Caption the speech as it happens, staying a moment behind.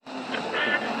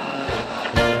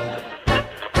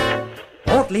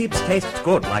Gottlieb's tastes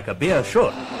good like a beer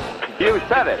should. You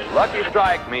said it. Lucky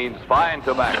Strike means fine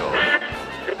tobacco.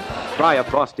 Try a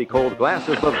frosty cold glass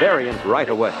of Bavarians right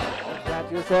away. That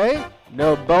you say?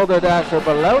 No Boulder Dash or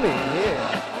baloney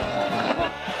here.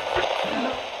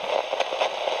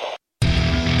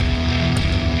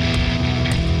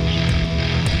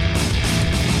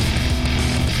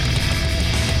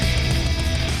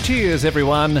 Cheers,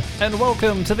 everyone, and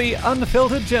welcome to the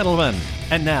Unfiltered Gentleman.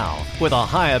 And now, with a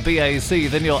higher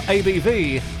BAC than your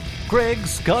ABV, Greg,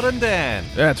 Scott, and Dan.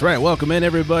 That's right. Welcome in,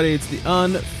 everybody. It's the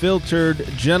Unfiltered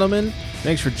Gentleman.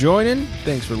 Thanks for joining.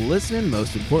 Thanks for listening.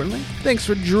 Most importantly, thanks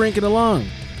for drinking along.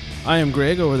 I am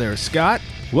Greg. Over there is Scott.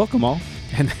 Welcome all.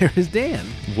 And there is Dan.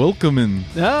 Welcome in.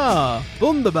 Ah,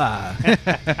 wunderbar.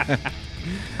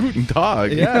 Guten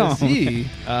Tag. Yeah, see.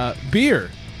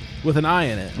 Beer with an I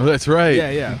in it. Oh, that's right.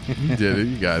 Yeah. You did it.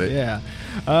 You got it. Yeah.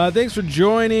 Thanks for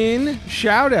joining.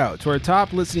 Shout out to our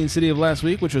top listening city of last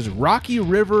week, which was Rocky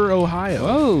River, Ohio.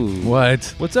 Oh.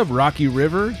 What? What's up, Rocky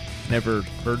River? Never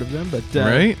heard of them, but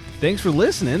right? Thanks for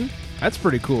listening. That's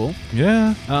pretty cool.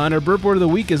 Yeah. And our burp word of the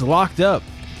week is locked up.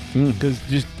 Because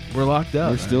we're locked up.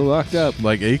 We're still locked up.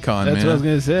 Like Akon, That's man. what I was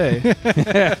going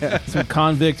to say. Some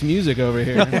convict music over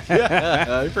here.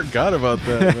 I forgot about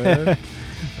that, man.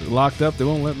 Locked up, they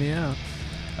won't let me out.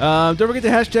 Don't forget to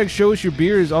hashtag show us your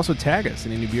beers. Also tag us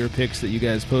in any beer pics that you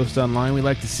guys post online. We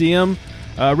like to see them.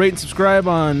 Rate and subscribe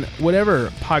on whatever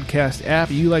podcast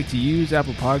app you like to use.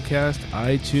 Apple Podcast,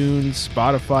 iTunes,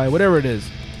 Spotify, whatever it is.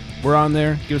 We're on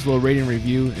there. Give us a little rating,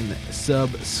 review, and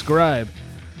subscribe.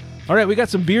 All right, we got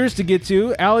some beers to get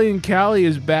to. Allie and Callie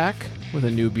is back with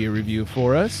a new beer review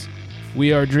for us.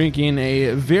 We are drinking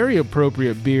a very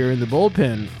appropriate beer in the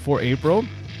bullpen for April.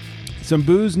 Some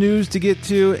booze news to get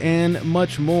to and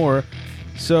much more.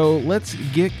 So let's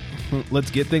get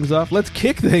things off. Let's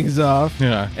kick things off.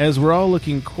 Yeah. As we're all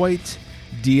looking quite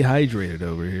dehydrated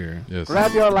over here. Yes.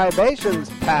 Grab your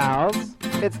libations, pals.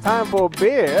 It's time for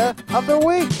beer of the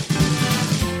week.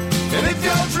 And if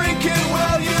you're drinking,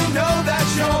 well, you know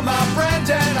that you're my friend.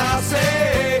 And I'll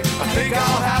say, I think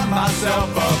I'll have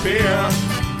myself a beer.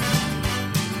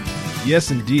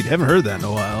 Yes, indeed. Haven't heard that in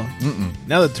a while.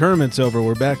 Now the tournament's over,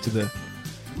 we're back to the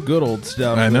good old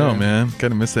stuff. I know, man.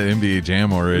 Kind of missed that NBA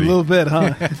Jam already. A little bit,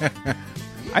 huh?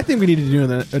 I think we need to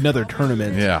do another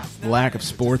tournament. Yeah. Lack of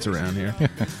sports around here.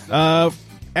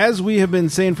 As we have been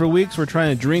saying for weeks, we're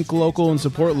trying to drink local and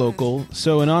support local.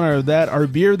 So in honor of that, our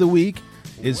beer of the week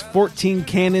is 14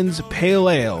 Cannons Pale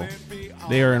Ale.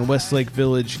 They are in Westlake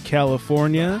Village,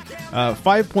 California.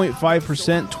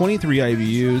 5.5%, 23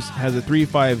 IBUs, has a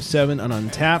 3.57 on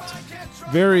Untapped.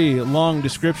 Very long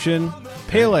description.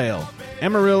 Pale Ale,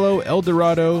 Amarillo, El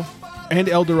Dorado, and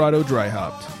El Dorado dry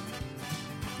hopped.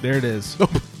 There it is.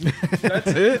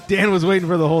 That's it? Dan was waiting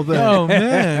for the whole thing. Oh,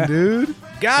 man, dude.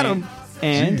 Got him.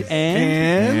 And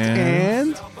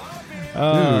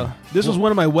this was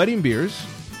one of my wedding beers.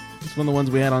 It's one of the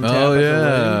ones we had on tap. Oh, at the yeah.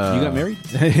 wedding. You got married?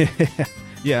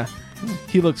 Yeah.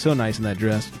 He looked so nice in that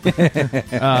dress.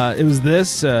 It was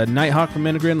this, Nighthawk from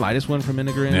Integrin, lightest one from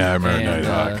Integrin. Yeah, I remember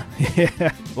Nighthawk.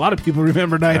 Yeah, a lot of people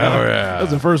remember Nighthawk. Oh, yeah. That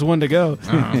was the first one to go.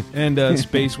 Uh-huh. And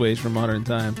Space Waste from Modern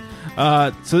Times.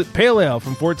 So Pale Ale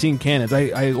from 14 Cannons.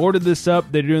 I ordered this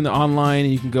up. They're doing the online,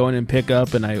 and you can go in and pick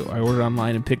up. And I ordered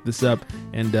online and picked this up.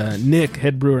 And Nick,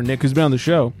 head brewer Nick, who's been on the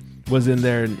show, was in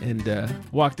there and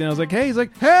walked in. I was like, hey. He's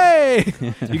like, hey!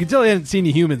 You can tell he hadn't seen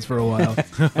any humans for a while.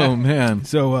 Oh, man.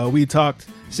 So we talked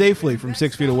safely from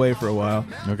 6 feet away for a while.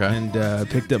 Okay. And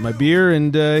picked up my beer,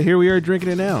 and here we are drinking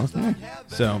it now.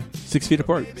 So 6 feet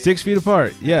apart. 6 feet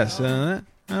apart, yes.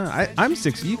 I'm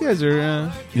 6. You guys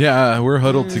are... Yeah, we're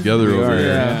huddled together over here.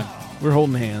 Yeah. We're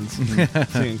holding hands and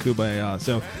singing Kumbaya.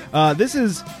 So this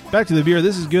is... Back to the beer.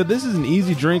 This is good. This is an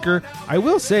easy drinker. I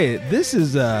will say, this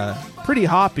is... pretty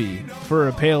hoppy for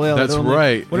a pale ale. That's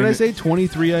right. What did I say?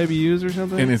 23 IBUs or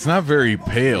something? And it's not very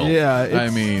pale. Yeah.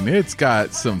 I mean, it's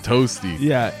got some toasty.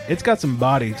 Yeah, it's got some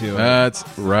body to it. That's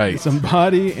right. Some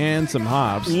body and some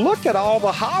hops. Look at all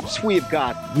the hops we've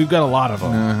got. We've got a lot of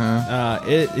them.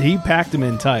 Uh-huh. He packed them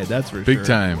in tight, that's for sure. Big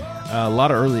time. A lot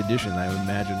of early edition, I would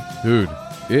imagine. Dude,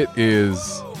 it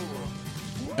is...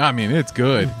 I mean, it's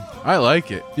good. I like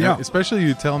it. Yeah. Especially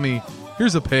you tell me,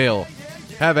 here's a pale.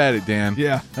 Have at it, Dan.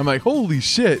 Yeah. I'm like, holy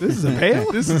shit. This is a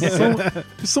pale? This is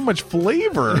there's so much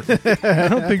flavor. I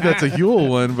don't think that's a Huel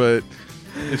one, but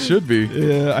it should be.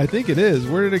 Yeah, I think it is.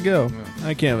 Where did it go?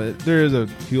 I can't. There is a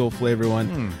Huel flavor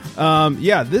one.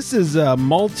 Yeah, this is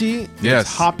malty. Yes.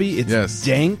 It's hoppy. It's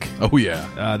dank. Oh,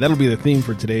 yeah. That'll be the theme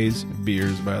for today's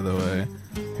beers, by the way.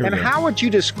 And how would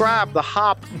you describe the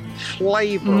hop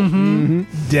flavor?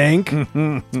 Dank.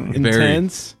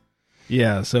 Intense.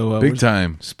 Yeah, so Big we're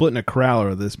time. splitting a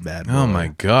crowler of this bad boy. Oh my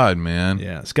God, man.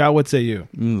 Yeah, Scott, what say you?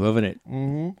 Loving it.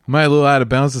 Am I a little out of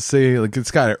bounds to say like it's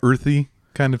got an earthy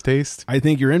kind of taste? I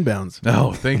think you're inbounds.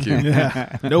 Oh, thank you.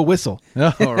 Yeah, no whistle.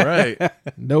 All right.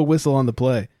 No whistle on the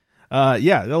play.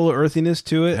 Yeah, a little earthiness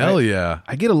to it. Hell yeah.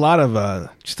 I get a lot of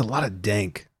just a lot of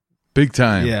dank. Big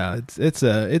time. Yeah, it's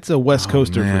a West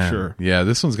Coaster for sure. Yeah,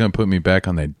 this one's gonna put me back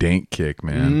on that dank kick,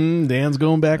 man. Dan's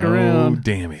going back around. Oh,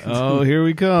 damn it. Oh, here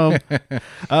we come.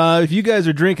 If you guys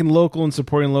are drinking local and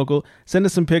supporting local, send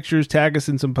us some pictures, tag us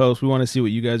in some posts. We want to see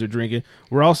what you guys are drinking.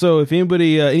 We're also, if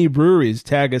anybody, any breweries,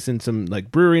 tag us in some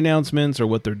like brewery announcements or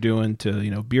what they're doing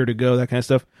to, beer to go, that kind of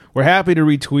stuff. We're happy to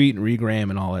retweet and regram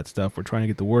and all that stuff. We're trying to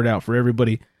get the word out for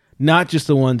everybody, not just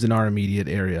the ones in our immediate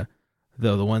area.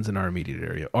 Though the ones in our immediate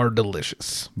area are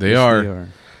delicious. They are.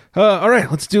 All right,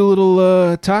 let's do a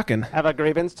little talking. Have a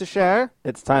grievance to share?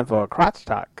 It's time for crotch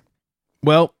talk.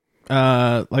 Well,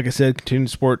 like I said, continue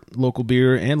to support local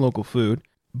beer and local food.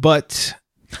 But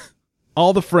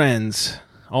all the friends,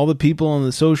 all the people on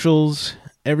the socials,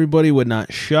 everybody would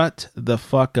not shut the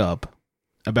fuck up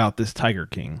about this Tiger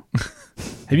King.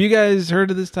 Have you guys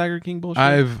heard of this Tiger King bullshit?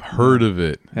 I've heard of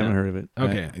it. Haven't heard of it.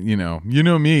 Okay. You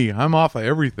know me. I'm off of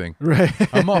everything. Right.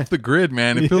 I'm off the grid,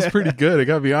 man. It feels pretty good. I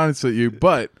gotta be honest with you,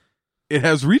 but it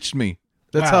has reached me.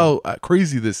 That's how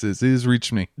crazy this is. It has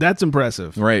reached me. That's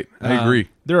impressive. Right. I agree.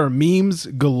 There are memes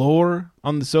galore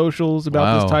on the socials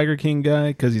about this Tiger King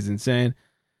guy because he's insane.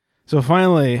 So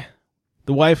finally,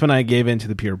 the wife and I gave in to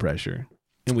the peer pressure,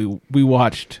 and we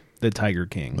watched the Tiger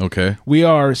King. Okay. We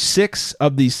are 6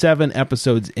 of the 7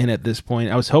 episodes in at this point.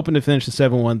 I was hoping to finish the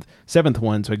seventh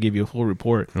one, so I gave you a full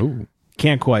report. Ooh.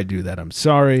 Can't quite do that. I'm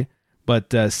sorry.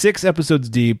 But 6 episodes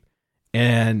deep,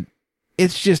 and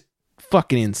it's just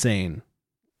fucking insane.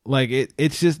 Like,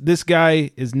 it's just, this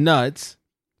guy is nuts,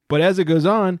 but as it goes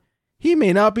on, he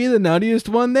may not be the nuttiest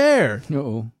one there.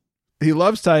 Uh-oh. He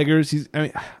loves tigers.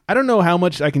 I don't know how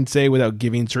much I can say without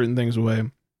giving certain things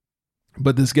away,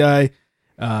 but this guy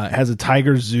has a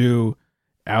tiger zoo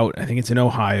out. I think it's in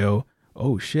Ohio.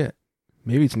 Oh, shit.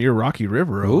 Maybe it's near Rocky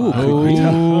River.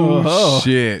 Oh,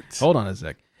 shit. Hold on a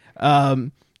sec.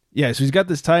 Yeah, so he's got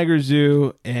this tiger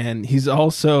zoo, and he's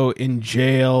also in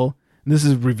jail. And this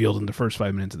is revealed in the first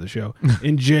 5 minutes of the show.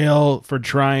 In jail for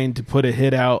trying to put a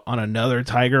hit out on another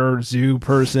tiger zoo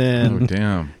person. Oh,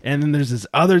 damn. And then there's this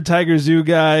other tiger zoo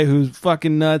guy who's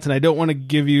fucking nuts, and I don't want to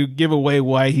give away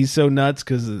why he's so nuts,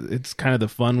 because it's kind of the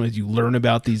fun when you learn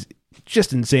about these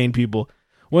just insane people.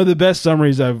 One of the best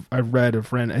summaries I've read, a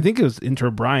friend, I think it was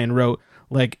Inter Brian, wrote,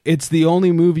 like, it's the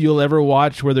only movie you'll ever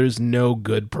watch where there's no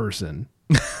good person.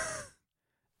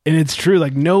 And it's true,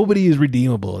 like, nobody is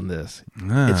redeemable in this.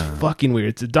 It's fucking weird.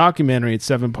 It's a documentary. It's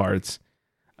 7 parts.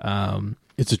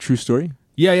 It's a true story?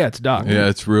 Yeah, it's a doc. Yeah,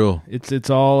 it's real. It's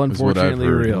all unfortunately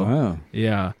real. Wow.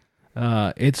 Yeah.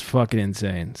 It's fucking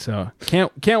insane. So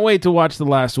can't wait to watch the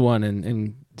last one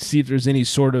and see if there's any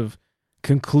sort of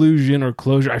conclusion or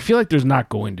closure. I feel like there's not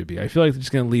going to be. I feel like they're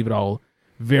just going to leave it all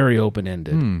very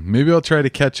open-ended. Maybe I'll try to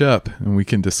catch up and we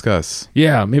can discuss.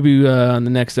 Yeah, maybe on the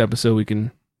next episode we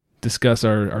can discuss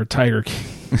our Tiger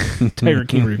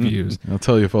King reviews. I'll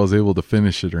tell you if I was able to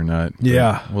finish it or not.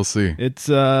 Yeah. We'll see. It's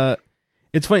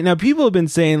funny. Now, people have been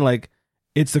saying, like,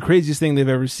 it's the craziest thing they've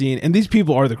ever seen. And these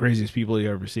people are the craziest people you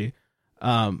ever see.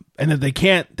 And that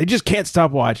they just can't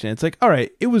stop watching it. It's like, all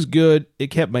right, it was good.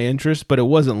 It kept my interest, but it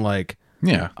wasn't like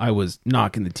I was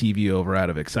knocking the TV over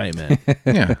out of excitement.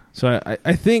 Yeah. So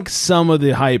I think some of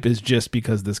the hype is just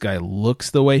because this guy looks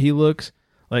the way he looks.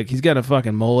 Like, he's got a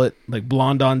fucking mullet, like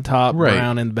blonde on top,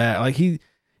 brown in the back. Like, he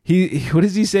what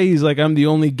does he say? He's like, I'm the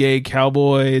only gay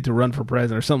cowboy to run for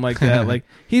president or something like that. Like,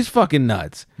 he's fucking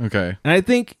nuts. Okay. And I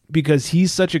think because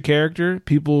he's such a character,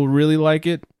 people really like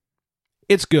it.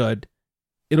 It's good.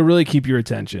 It'll really keep your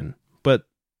attention. But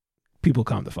people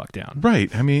calm the fuck down.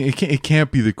 Right. I mean, it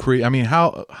can't be the crazy. I mean,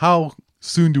 how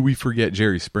soon do we forget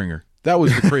Jerry Springer? That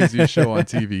was the craziest show on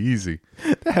TV. Easy.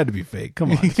 That had to be fake.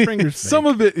 Come on. Springer's fake. Some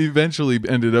of it eventually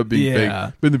ended up being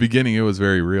fake. But in the beginning, it was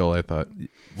very real, I thought.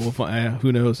 Well,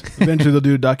 who knows? Eventually, they'll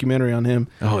do a documentary on him.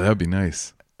 Oh, that'd be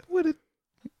nice.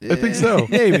 I think so.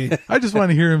 Maybe. I just want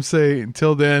to hear him say,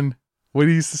 until then, what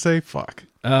he used to say? Fuck.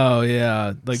 Oh,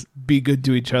 yeah. Like, be good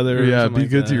to each other. Yeah, be like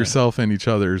good that. to yourself and each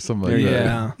other or something like that.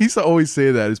 Yeah. He used to always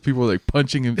say that as people were like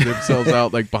punching themselves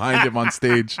out like behind him on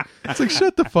stage. It's like,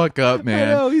 shut the fuck up, man.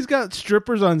 I know. He's got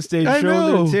strippers on stage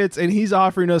showing their tits, and he's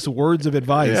offering us words of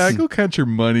advice. Yeah, go count your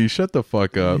money. Shut the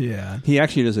fuck up. Yeah. He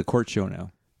actually does a court show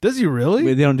now. Does he really?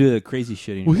 They don't do the crazy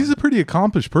shit anymore. Well, he's a pretty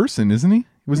accomplished person, isn't he?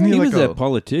 Wasn't he like was a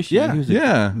politician? Yeah. He was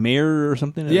a mayor or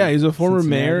something? Yeah, he's a former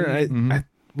mayor.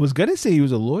 was gonna say he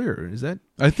was a lawyer. Is that?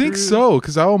 I think true? so,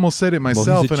 because I almost said it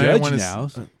myself, he's a and I judge want now.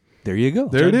 to. There you go.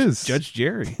 There it is, Judge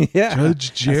Jerry. Yeah,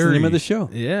 Judge Jerry. That's the name of the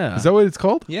show. Yeah. Is that what it's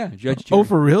called? Yeah, Judge Jerry. Oh,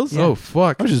 for real? Yeah. Oh,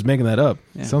 fuck! I was just making that up.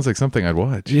 Yeah. Sounds like something I'd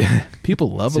watch. Yeah,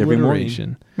 people love It's every morning.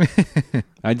 alliteration.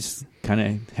 I just kind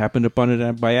of happened upon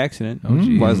it by accident Oh,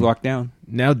 geez. while I was locked down.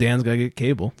 Now Dan's gotta get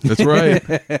cable. That's right.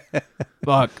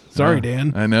 Fuck. Sorry,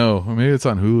 Dan. I know. Or maybe it's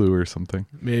on Hulu or something.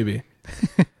 Maybe.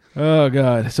 Oh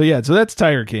god. So that's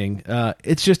Tiger King.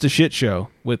 It's just a shit show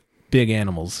with big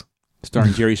animals.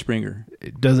 Starring Jerry Springer.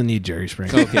 It doesn't need Jerry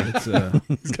Springer. Okay. It's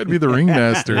He's got to be the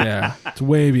ringmaster. yeah, it's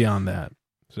way beyond that.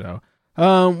 So,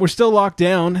 we're still locked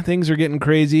down. Things are getting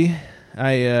crazy.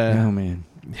 Oh man.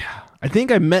 I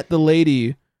think I met the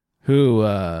lady who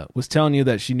was telling you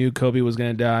that she knew Kobe was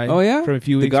going to die. Oh, yeah? From a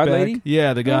few The weeks God back. lady?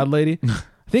 Yeah, the God lady. I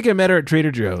think I met her at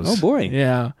Trader Joe's. Oh, boy.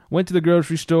 Yeah. Went to the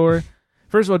grocery store.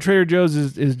 First of all, Trader Joe's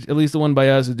is at least the one by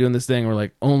us is doing this thing where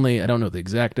like only, I don't know the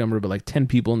exact number, but like 10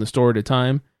 people in the store at a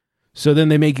time. So then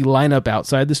they make you line up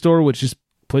outside the store, which just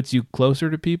puts you closer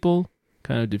to people,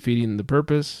 kind of defeating the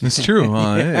purpose. It's true, huh?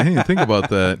 I didn't think about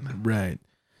that. Right.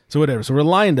 So whatever. So we're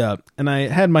lined up, and I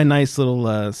had my nice little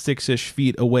 6-ish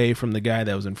feet away from the guy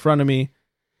that was in front of me,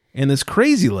 and this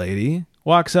crazy lady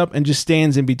walks up and just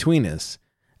stands in between us,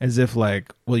 as if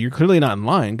like, well, you're clearly not in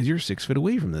line because you're 6 feet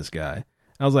away from this guy. And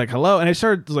I was like, hello, and I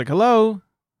was like, hello,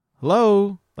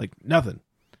 like nothing.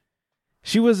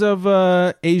 She was of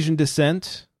Asian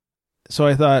descent, so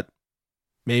I thought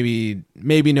maybe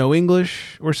no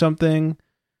English or something.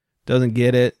 Doesn't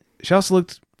get it. She also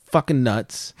looked fucking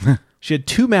nuts. She had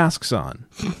 2 masks on.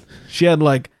 She had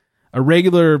like a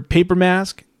regular paper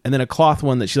mask and then a cloth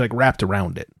one that she like wrapped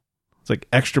around it. It's like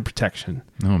extra protection.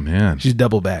 Oh man, she's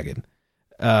double bagging.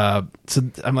 So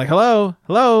I'm like, hello.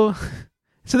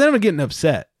 So then I'm getting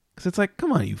upset because it's like,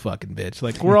 come on, you fucking bitch.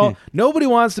 Like we're all nobody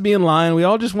wants to be in line. We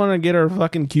all just want to get our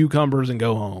fucking cucumbers and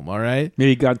go home. All right.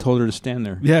 Maybe God told her to stand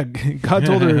there. Yeah, God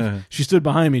told her if she stood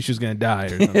behind me, she was gonna die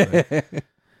or something.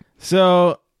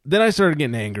 So then I started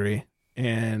getting angry.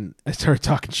 And I started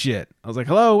talking shit. I was like,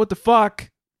 hello, what the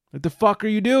fuck? What the fuck are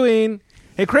you doing?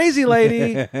 Hey, crazy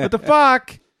lady, what the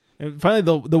fuck? And finally,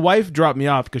 the wife dropped me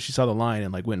off because she saw the line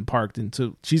and like went and parked. And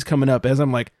so she's coming up as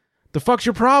I'm like, the fuck's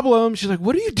your problem? She's like,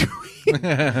 what are you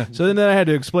doing? So then I had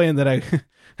to explain that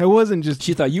I wasn't just...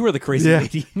 She thought you were the crazy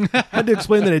lady. I had to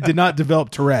explain that I did not develop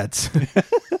Tourette's.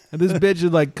 And this bitch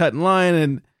is like cut in line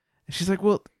and she's like,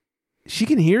 well, she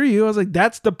can hear you. I was like,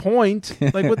 that's the point.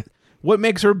 Like, what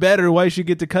makes her better? Why she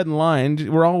get to cut in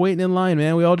line? We're all waiting in line,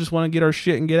 man. We all just want to get our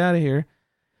shit and get out of here.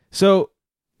 So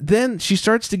then she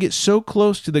starts to get so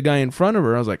close to the guy in front of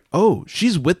her. I was like, oh,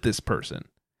 she's with this person.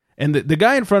 And the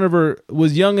guy in front of her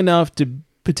was young enough to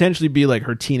potentially be like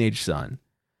her teenage son.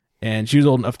 And she was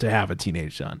old enough to have a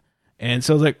teenage son. And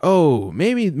so I was like, oh,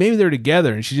 maybe they're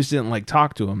together. And she just didn't like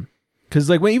talk to him. Because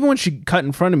like even when she cut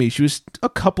in front of me, she was a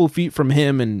couple feet from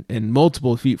him and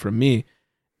multiple feet from me.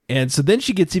 And so then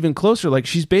she gets even closer, like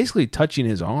she's basically touching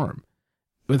his arm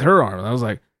with her arm. And I was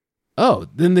like, oh,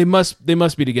 then they must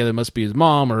be together. It must be his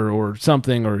mom or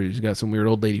something, or he's got some weird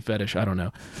old lady fetish. I don't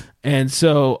know. And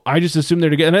so I just assumed they're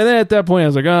together. And then at that point I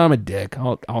was like, oh, I'm a dick.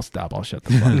 I'll stop. I'll shut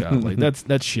the fuck up. Like that's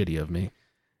shitty of me.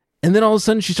 And then all of a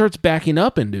sudden she starts backing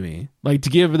up into me, like to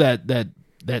give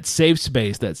that safe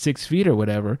space, that 6 feet or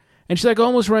whatever. And she like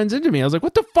almost runs into me. I was like,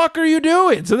 what the fuck are you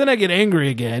doing? So then I get angry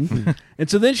again. And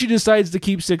so then she decides to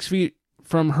keep 6 feet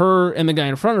from her and the guy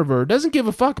in front of her. Doesn't give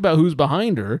a fuck about who's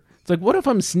behind her. It's like, what if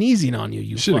I'm sneezing on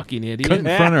you fucking idiot? Cut in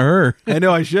front of her. I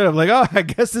know I should have. Like, oh, I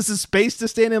guess this is space to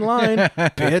stand in line,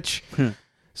 bitch.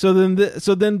 So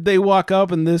then they walk up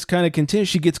and this kind of continues.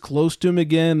 She gets close to him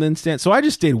again, then stands. So I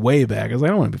just stayed way back. I was like,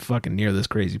 I don't want to be fucking near this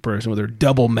crazy person with her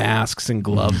double masks and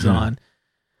gloves on.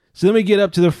 So then we get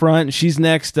up to the front, and she's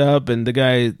next up, and the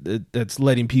guy that's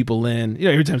letting people in,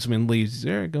 every time someone leaves,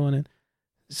 he's all right, going in.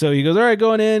 So he goes, all right,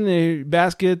 going in,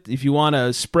 basket. If you want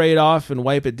to spray it off and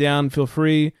wipe it down, feel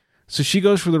free. So she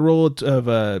goes for the roll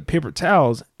of paper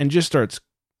towels and just starts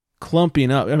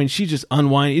clumping up. I mean, she just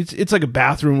unwinding. It's like a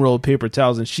bathroom roll of paper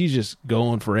towels, and she's just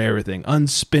going for everything,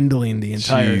 unspindling the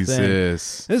entire thing.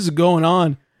 This is going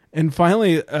on. And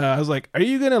finally, I was like, are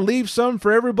you going to leave some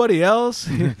for everybody else?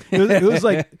 It was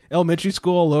like elementary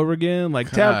school all over again. Like,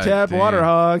 tap, tap, water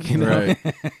hog. Right.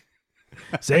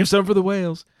 Save some for the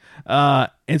whales.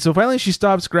 And so finally she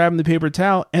stops grabbing the paper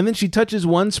towel. And then she touches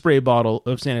one spray bottle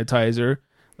of sanitizer.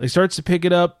 Like, starts to pick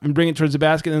it up and bring it towards the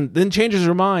basket. And then changes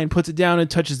her mind, puts it down and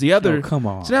touches the other. Oh, come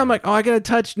on. So now I'm like, oh, I got to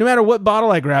touch, no matter what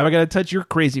bottle I grab, I got to touch your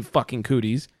crazy fucking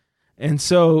cooties. And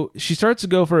so she starts to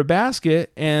go for a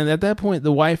basket, and at that point,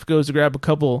 the wife goes to grab a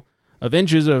couple of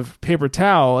inches of paper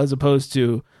towel as opposed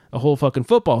to a whole fucking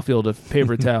football field of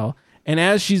paper towel. And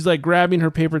as she's like grabbing her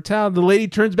paper towel, the lady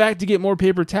turns back to get more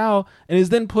paper towel and is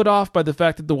then put off by the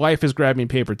fact that the wife is grabbing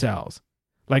paper towels.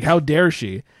 Like, how dare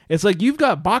she? It's like, you've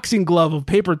got boxing glove of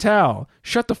paper towel.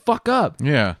 Shut the fuck up.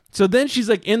 Yeah. So then she's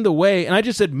like in the way, and I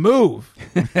just said, move.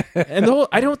 And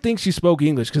I don't think she spoke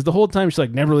English, because the whole time she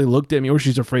like never really looked at me, or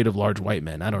she's afraid of large white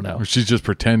men. I don't know. Or she's just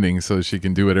pretending so she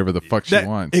can do whatever the fuck she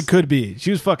wants. It could be.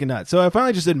 She was fucking nuts. So I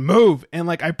finally just said, move. And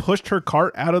like, I pushed her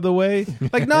cart out of the way.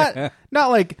 Like, not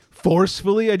like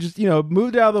forcefully. I just,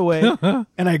 moved out of the way,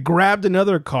 and I grabbed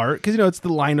another cart, because, it's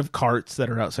the line of carts that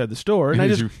are outside the store. And I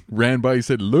just ran by, you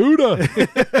said, Luda.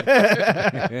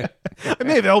 I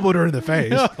may have elbowed her in the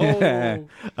face.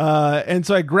 And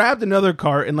so I grabbed another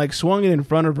cart and like swung it in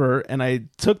front of her, and I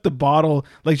took the bottle,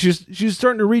 like she was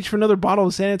starting to reach for another bottle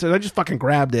of sanitizer. I just fucking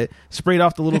grabbed it, sprayed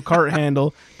off the little cart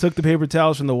handle, took the paper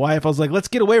towels from the wife. I was like, let's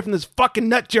get away from this fucking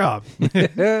nut job. And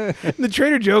the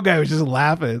Trader Joe guy was just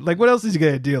laughing. Like, what else is he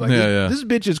gonna do? Like, this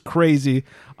bitch is crazy.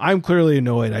 I'm clearly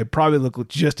annoyed. I probably look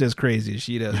just as crazy as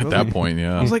she does. At that point,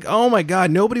 yeah. I was like, oh my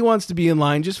God, nobody wants to be in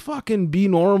line. Just fucking be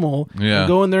normal. Yeah. And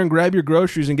go in there and grab your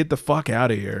groceries and get the fuck out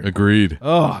of here. Agreed.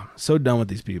 Oh, so done with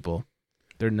these people.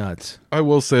 They're nuts. I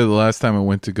will say the last time I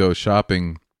went to go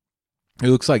shopping, it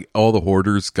looks like all the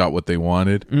hoarders got what they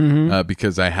wanted,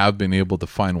 because I have been able to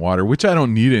find water, which I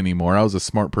don't need anymore. I was a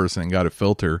smart person and got a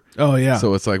filter. Oh, yeah.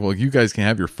 So it's like, well, you guys can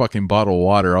have your fucking bottle of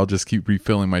water. I'll just keep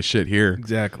refilling my shit here.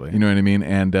 Exactly. You know what I mean?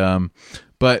 And,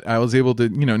 but I was able to,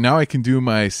 now I can do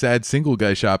my sad single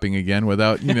guy shopping again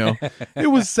without, it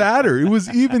was sadder. It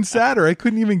was even sadder. I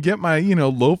couldn't even get my,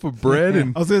 loaf of bread.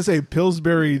 And I was going to say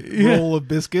Pillsbury roll of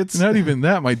biscuits. Not even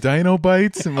that. My Dino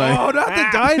Bites. And my, oh, not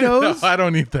the Dinos. No, I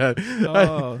don't need that.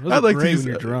 Oh, I like great to when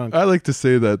you're drunk. I like to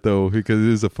say that, though, because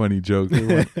it is a funny joke.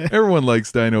 Everyone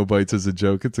likes Dino Bites as a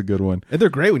joke. It's a good one. And they're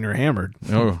great when you're hammered.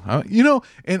 Oh,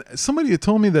 and somebody had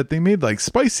told me that they made like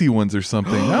spicy ones or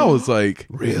something. I was like,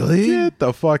 really? Get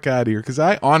the fuck out of here. Because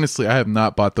I have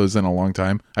not bought those in a long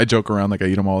time. I joke around like I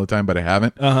eat them all the time, but I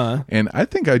haven't. And I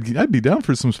think I'd be down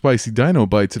for some spicy Dino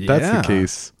Bites if that's the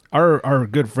case. Our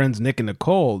good friends Nick and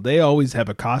Nicole, they always have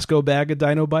a Costco bag of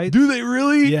Dino Bites. Do they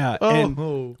really? Yeah.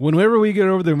 And whenever we get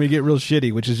over there and we get real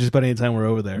shitty, which is just about any time we're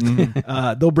over there,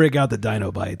 they'll break out the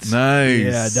Dino Bites. Nice.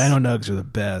 Yeah, Dino Nugs are the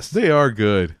best. They are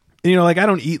good. And, like, I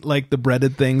don't eat like the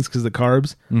breaded things because the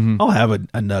carbs. I'll have a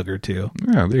nug or two.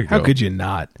 Yeah, there you go. How could you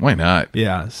not? Why not?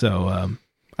 Yeah. So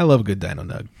I love a good Dino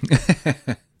Nug.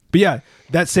 But yeah,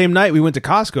 that same night we went to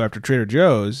Costco after Trader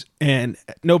Joe's, and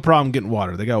no problem getting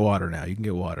water. They got water now. You can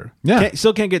get water. Yeah.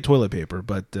 Still can't get toilet paper,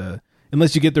 but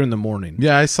unless you get there in the morning.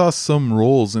 Yeah, I saw some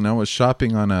rolls, and I was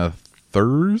shopping on a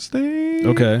Thursday.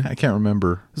 Okay. I can't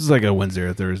remember. This is like a Wednesday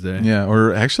or Thursday. Yeah,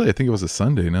 or actually I think it was a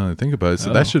Sunday now that I think about it.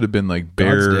 So that should have been like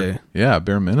bare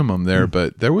minimum there,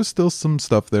 but there was still some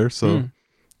stuff there, so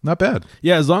not bad.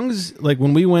 Yeah, as long as like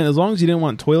when we went, as long as you didn't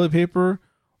want toilet paper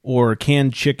or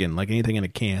canned chicken, like anything in a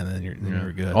can, then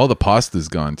you're good. All the pasta's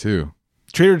gone too.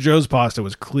 Trader Joe's pasta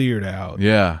was cleared out.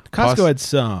 Yeah. Costco had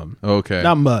some. Okay.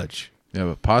 Not much. Yeah,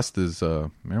 but pasta's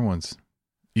everyone's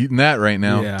eating that right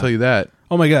now. Yeah. I'll tell you that.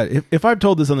 Oh my God. If I've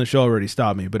told this on the show already,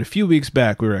 stop me. But a few weeks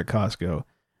back, we were at Costco,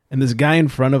 and this guy in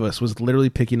front of us was literally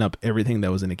picking up everything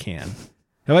that was in a can.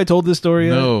 Have I told this story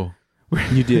yet? No.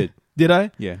 You did. Did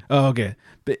I? Yeah. Oh, okay.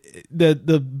 But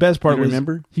the best part was,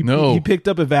 remember? He picked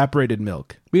up evaporated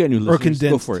milk. We got new listeners. Or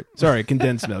condensed. Go for it. Sorry,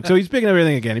 condensed milk. So he's picking up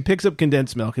everything again. He picks up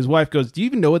condensed milk. His wife goes, "Do you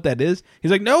even know what that is?"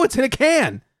 He's like, "No, it's in a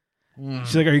can."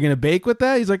 She's like, "Are you going to bake with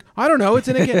that?" He's like, "I don't know. It's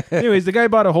in a can." Anyways, the guy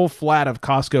bought a whole flat of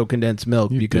Costco condensed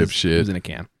milk because it was in a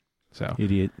can. So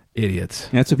idiots.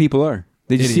 And that's what people are.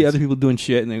 They just see other people doing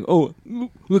shit and they go, "Oh,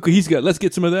 look what he's got. Let's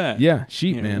get some of that." Yeah,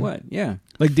 sheep, man. What? Yeah.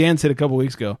 Like Dan said a couple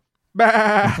weeks ago.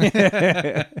 Bah!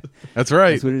 That's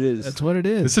right. That's what it is. That's what it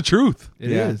is. It's the truth.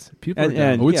 It is. People are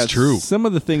and it's true. Some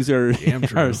of the things are damn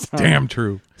true. Damn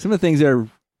true. Some of the things are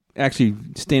actually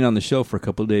staying on the shelf for a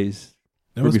couple of days.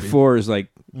 Where before is like,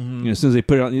 as soon as they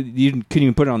put it on, you couldn't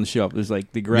even put it on the shelf. It was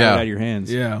like they grab it out of your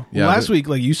hands. Yeah. Well, last week,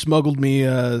 like you smuggled me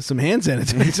some hand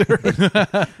sanitizer.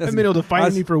 I've been able to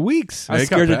find me for weeks. I was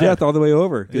scared to death all the way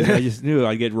over because I just knew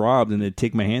I'd get robbed and they'd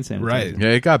take my hand sanitizer. Right.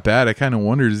 Yeah, it got bad. I kind of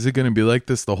wondered, is it going to be like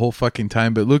this the whole fucking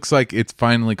time? But it looks like it's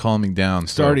finally calming down.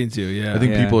 Starting to, yeah. I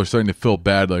think people are starting to feel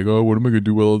bad. Like, oh, what am I going to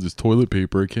do with all this toilet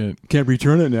paper? I can't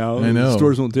return it now. I know. The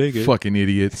stores won't take it. Fucking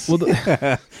idiots. Well,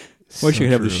 why should I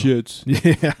have the shits?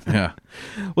 Yeah.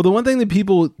 Well, the one thing that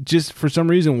people just for some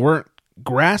reason weren't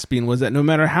grasping was that no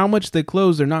matter how much they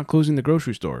close, they're not closing the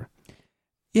grocery store.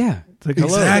 Yeah. It's like,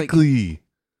 exactly. Like,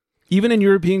 even in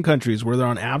European countries where they're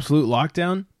on absolute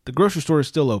lockdown, the grocery store is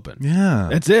still open. Yeah.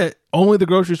 That's it. Only the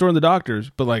grocery store and the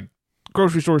doctors, but like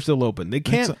grocery store's still open. They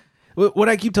can't. What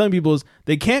I keep telling people is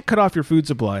they can't cut off your food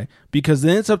supply because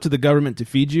then it's up to the government to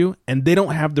feed you, and they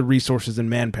don't have the resources and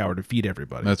manpower to feed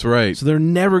everybody. That's right. So they're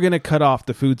never going to cut off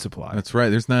the food supply. That's right.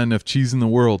 There's not enough cheese in the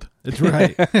world. That's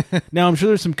right. Now, I'm sure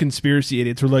there's some conspiracy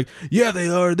idiots who are like, yeah, they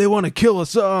are. They want to kill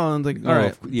us all. And it's like, all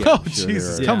right. Yeah, Oh, sure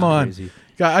Jesus. there are. Come on. Crazy.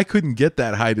 God, I couldn't get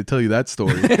that high to tell you that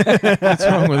story. What's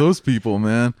wrong with those people,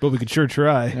 man? But we could sure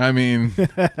try. I mean,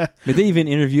 But they even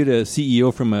interviewed a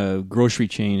CEO from a grocery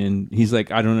chain, and he's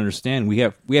like, "I don't understand. We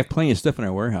have plenty of stuff in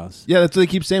our warehouse. Yeah, that's what they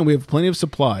keep saying. We have plenty of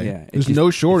supply. Yeah, There's just- no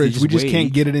if shortage. you We just wait-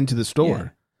 can't get it into the store. Yeah.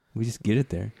 We just get it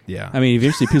there. Yeah. I mean,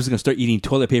 eventually people's going to start eating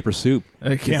toilet paper soup.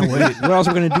 I can't wait. What else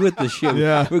are we going to do with this shit?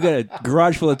 Yeah. We've got a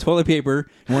garage full of toilet paper,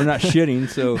 and we're not shitting,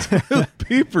 so...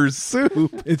 paper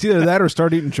soup. It's either that or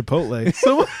start eating Chipotle.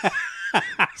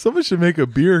 Someone should make a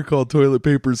beer called toilet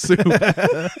paper soup.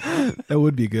 That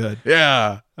would be good.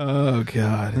 Yeah. Oh,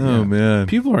 God. Oh, Yeah. man.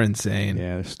 People are insane.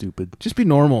 Yeah, they're stupid. Just be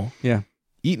normal. Yeah.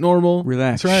 Eat normal.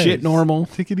 Relax. That's right. Shit normal.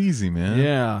 Take it easy, man.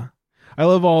 Yeah. I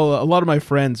love a lot of my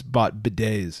friends bought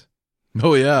bidets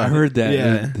Oh, yeah. I heard that.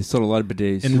 Yeah. They sold a lot of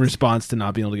bidets. in response to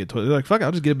not being able to get toilet. They're like, fuck,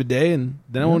 I'll just get a bidet and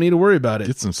then I won't need to worry about it.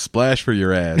 Get some splash for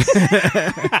your ass.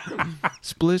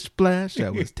 Splish splash. I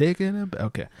was taking a...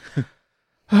 Okay.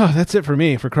 Oh, that's it for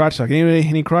me, for crotch talk. Anybody,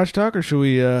 any crotch talk, or should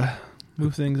we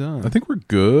move things on? I think we're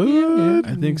good.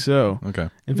 I think so. Okay.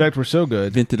 In fact, we're so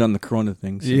good. Vented on the Corona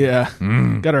thing. So. Yeah.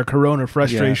 Got our Corona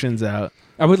frustrations out.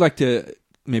 I would like to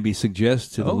maybe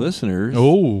suggest to the listeners.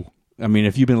 Oh. I mean,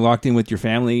 if you've been locked in with your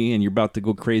family and you're about to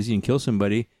go crazy and kill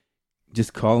somebody,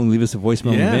 just call and leave us a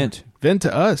voicemail and vent. Vent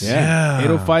to us. Yeah.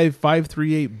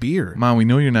 805-538-BEER. Mom, we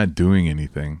know you're not doing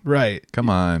anything. Right. Come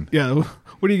on. Yeah.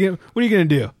 What are you gonna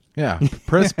do? Yeah.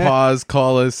 Press pause,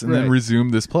 call us, and then Right.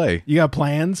 resume this play. You got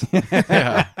plans?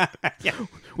 Yeah.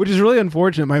 Which is really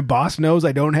unfortunate. My boss knows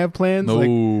I don't have plans. No.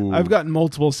 Like, I've gotten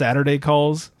multiple Saturday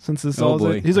calls since this all.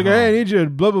 boy. He's like, "Hey, I need you."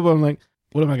 Blah blah blah. I'm like,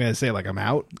 "What am I gonna say? Like I'm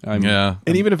out?" Yeah.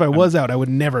 And even if I was out, I would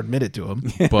never admit it to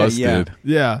him. Busted.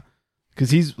 Yeah, because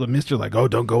he's Mr. Like, "Oh,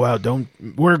 don't go out. Don't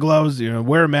wear gloves.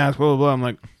 Wear a mask." Blah blah blah. I'm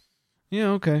like,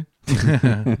 "Yeah, okay."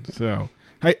 So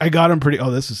I got him pretty.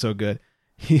 Oh, this is so good.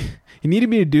 He needed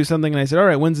me to do something, and I said, "All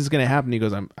right, when's this going to happen?" He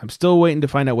goes, "I'm still waiting to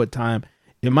find out what time.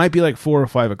 It might be like 4 or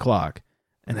 5 o'clock."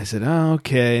 And I said, "Oh,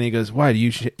 okay." And he goes, "Why do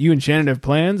you and Shannon have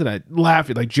plans?" And I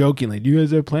laughed, like jokingly, "Do you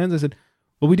guys have plans?" I said,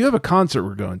 "Well, we do have a concert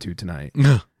we're going to tonight."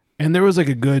 And there was like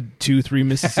a good 2-3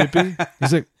 Mississippi.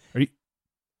 He's like, "Are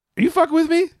you fucking with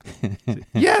me?"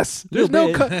 Yes. There's no.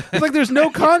 It's like there's no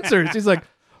concerts. He's like,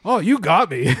 "Oh, you got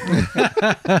me."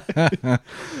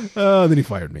 Then he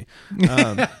fired me.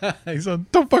 He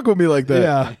said, don't fuck with me like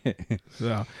that. Yeah.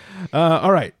 So,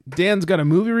 all right. Dan's got a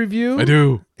movie review. I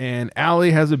do. And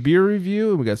Allie has a beer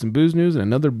review. And we got some booze news and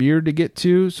another beer to get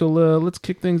to. So let's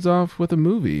kick things off with a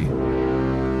movie.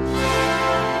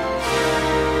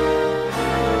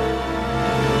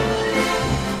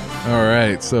 All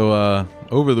right. So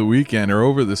over the weekend or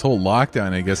over this whole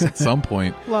lockdown, I guess at some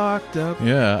point. Locked up.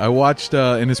 Yeah, I watched,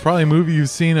 and it's probably a movie you've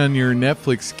seen on your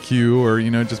Netflix queue, or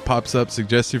it just pops up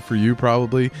suggested for you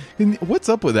probably. And what's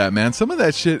up with that, man? Some of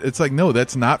that shit, it's like, no,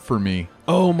 that's not for me.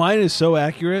 Oh, mine is so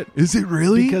accurate. Is it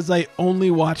really? Because I only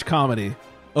watch comedy.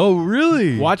 Oh,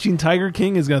 really? Watching Tiger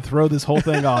King is going to throw this whole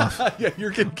thing off. Yeah,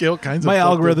 you're gonna kill kinds My of.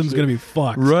 algorithm's going to be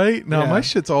fucked. Right? No, Yeah. my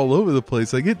shit's all over the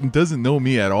place. Like it doesn't know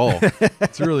me at all.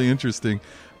 It's really interesting.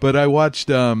 But I watched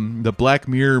the Black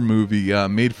Mirror movie,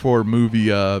 made for movie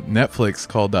Netflix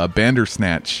called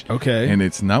Bandersnatch. Okay. And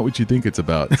it's not what you think it's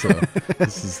about. So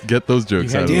this is get those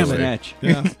jokes out of the way. Snatch.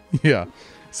 Yeah. Yeah.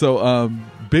 So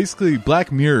basically,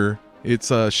 Black Mirror.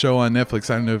 It's a show on Netflix.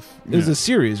 I don't know if It's a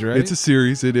series, right? It's a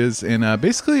series. It is, and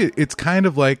basically, it's kind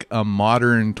of like a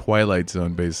modern Twilight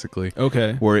Zone, basically.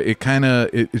 Okay. Where it kind of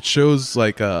it shows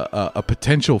like a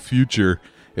potential future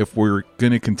if we're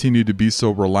going to continue to be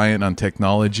so reliant on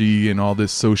technology and all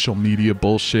this social media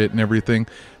bullshit and everything.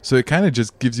 So it kind of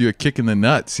just gives you a kick in the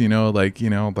nuts,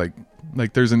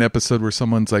 like there's an episode where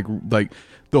someone's like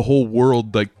the whole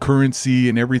world, like currency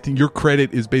and everything, your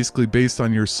credit is basically based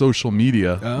on your social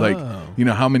media. Oh. Like,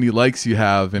 how many likes you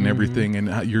have and everything, and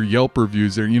how your Yelp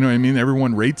reviews are, what I mean?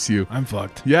 Everyone rates you. I'm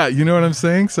fucked. Yeah, you know what I'm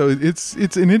saying? So it's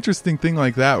an interesting thing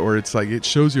like that, where it's like it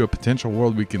shows you a potential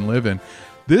world we can live in.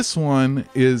 This one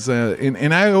is,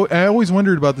 and I always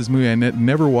wondered about this movie. I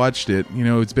never watched it.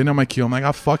 It's been on my queue. I'm like,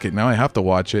 oh, fuck it. Now I have to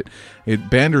watch it.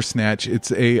 Bandersnatch.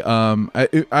 It's a,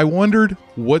 I wondered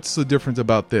what's the difference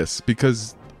about this,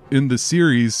 because in the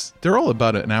series, they're all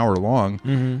about an hour long.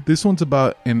 Mm-hmm. This one's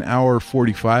about an hour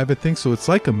 45, I think. So it's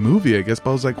like a movie, I guess.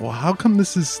 But I was like, well, how come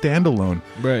this is standalone?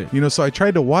 Right. So I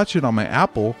tried to watch it on my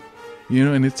Apple. You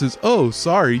know, and it says, "Oh,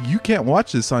 sorry, you can't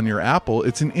watch this on your Apple.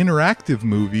 It's an interactive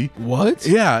movie." What?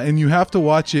 Yeah, and you have to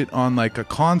watch it on like a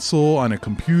console, on a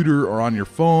computer, or on your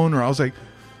phone. Or I was like,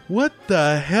 "What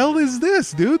the hell is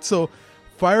this, dude?" So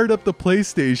fired up the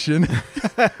PlayStation,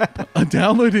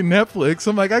 downloaded Netflix.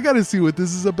 I'm like, I got to see what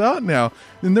this is about now.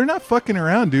 And they're not fucking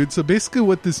around, dude. So basically,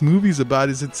 what this movie's about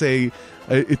is it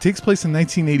takes place in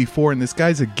 1984, and this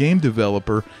guy's a game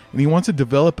developer, and he wants to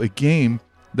develop a game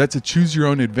that's a choose your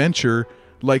own adventure,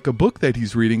 like a book that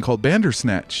he's reading called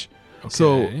Bandersnatch. Okay.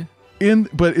 So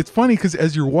but it's funny because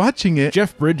as you're watching it,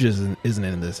 Jeff Bridges isn't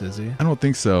in this, is he? I don't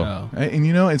think so. Oh. And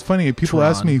you know, it's funny, people Tron.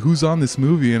 ask me who's on this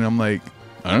movie, and I'm like,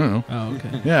 I don't know. Oh,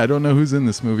 okay. Yeah, I don't know who's in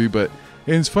this movie, but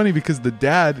and it's funny because the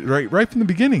dad, right from the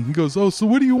beginning, he goes, "Oh, so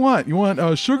what do you want? You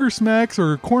want Sugar Smacks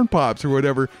or Corn Pops or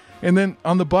whatever?" And then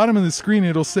on the bottom of the screen,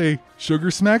 it'll say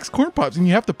Sugar Smacks, Corn Pops, and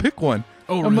you have to pick one.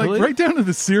 Oh, I'm really? like, right down to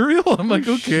the cereal. I'm like,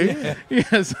 okay, shit.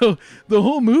 yeah. So the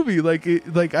whole movie, like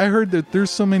I heard that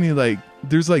there's so many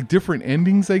there's different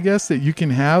endings, I guess, that you can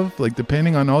have, like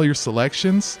depending on all your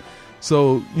selections.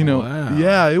 So you know, Wow.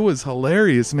 yeah, it was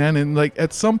hilarious, man. And like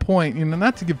at some point, you know,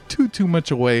 not to give too much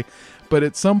away, but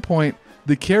at some point,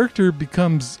 the character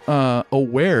becomes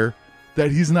aware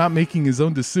that he's not making his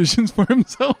own decisions for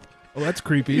himself. Oh, that's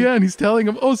creepy. Yeah, and he's telling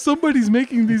him, "Oh, somebody's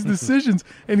making these decisions,"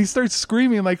 and he starts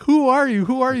screaming like, "Who are you?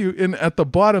 Who are you?" And at the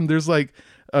bottom, there's like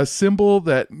a symbol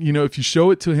that, you know, if you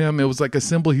show it to him, it was like a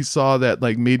symbol he saw that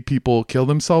like made people kill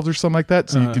themselves or something like that.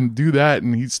 So you can do that,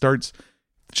 and he starts,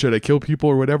 "Should I kill people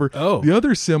or whatever?" Oh. The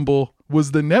other symbol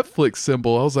was the Netflix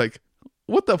symbol. I was like,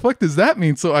 "What the fuck does that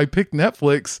mean?" So I picked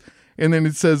Netflix, and then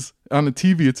it says on the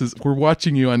TV, it says, "We're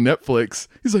watching you on Netflix."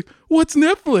 He's like, "What's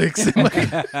Netflix?" And,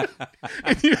 like,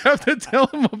 and you have to tell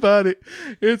him about it.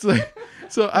 It's like,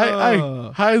 so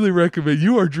I highly recommend.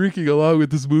 You are drinking along with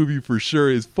this movie for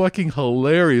sure. It's fucking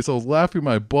hilarious. I was laughing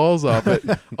my balls off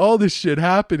at all this shit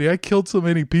happening. I killed so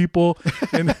many people,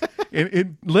 and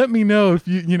let me know if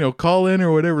you know, call in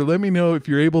or whatever. Let me know if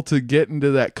you're able to get into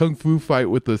that kung fu fight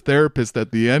with the therapist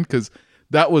at the end, because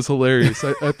that was hilarious.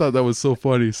 I thought that was so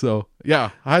funny. So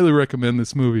yeah, highly recommend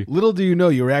this movie. Little do you know,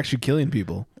 you were actually killing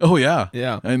people. Oh yeah.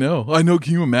 Yeah. I know.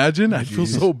 Can you imagine? I feel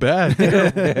so bad.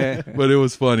 But it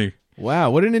was funny.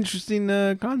 Wow, what an interesting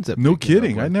concept. No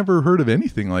kidding. I never heard of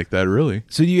anything like that, really.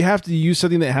 So you have to use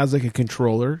something that has like a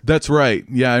controller? That's right.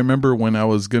 Yeah, I remember when I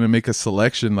was going to make a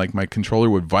selection, like my controller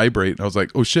would vibrate. And I was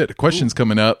like, oh shit, a question's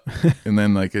coming up. And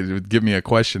then like it would give me a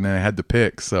question and I had to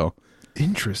pick. So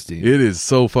interesting. It is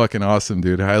so fucking awesome,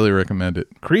 dude. Highly recommend it.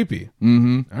 Creepy.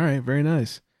 Mm-hmm. All right, very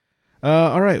nice.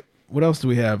 All right, what else do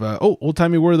we have?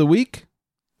 Old-timey word of the week.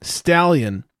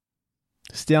 Stallion.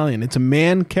 Stallion. It's a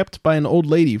man kept by an old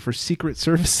lady for secret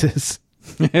services.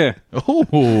 Yeah.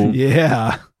 Oh.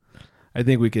 Yeah. I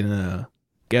think we can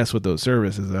guess what those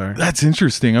services are. That's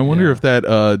interesting. I wonder if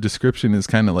that description is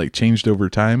kind of like changed over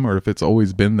time, or if it's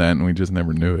always been that and we just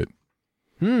never knew it.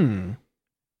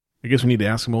 I guess we need to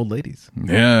ask some old ladies.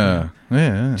 Yeah.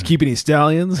 Yeah. Just keep any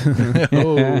stallions?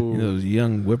 Oh. Those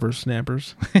young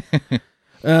whippersnappers.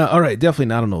 All right, definitely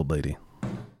not an old lady.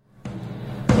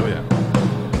 Oh, yeah.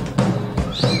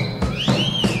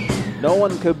 No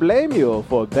one could blame you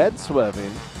for bed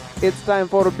swerving. It's time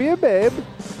for Beer Babe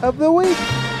of the Week.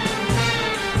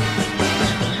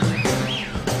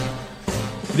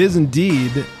 It is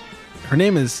indeed. Her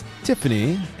name is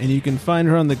Tiffany, and you can find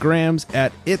her on the grams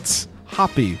at It's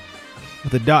Hoppy,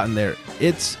 with a dot in there.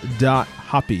 It's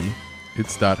 .hoppy.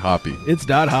 It's .hoppy. It's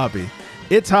 .hoppy.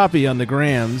 It's Hoppy on the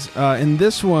grams. In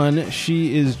this one,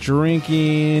 she is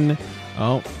drinking...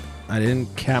 Oh, I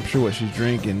didn't capture what she's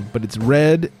drinking, but it's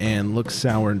red and looks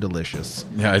sour and delicious.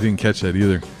 Yeah, I didn't catch that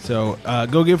either. So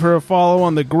go give her a follow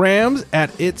on the grams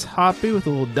at It's Hoppy with a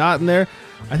little dot in there.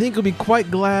 I think you'll be quite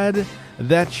glad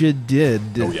that you did.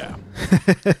 Oh, yeah.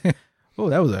 Oh,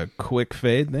 that was a quick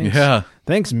fade. Thanks. Yeah.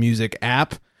 Thanks, music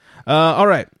app. All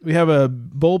right. We have a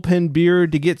bullpen beer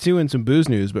to get to and some booze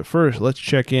news. But first, let's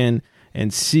check in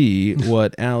and see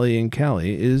what Allie and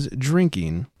Callie is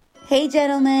drinking. Hey,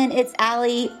 gentlemen. It's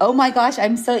Allie. Oh, my gosh.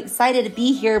 I'm so excited to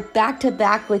be here back to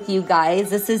back with you guys.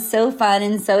 This is so fun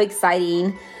and so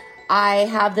exciting. I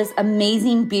have this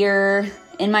amazing beer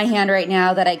in my hand right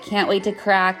now that I can't wait to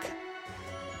crack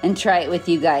and try it with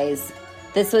you guys.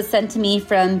 This was sent to me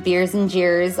from Beers and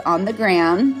Jeers on the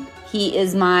gram. He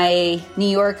is my New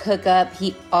York hookup.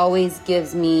 He always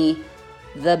gives me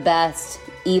the best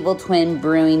Evil Twin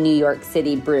Brewing New York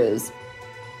City brews.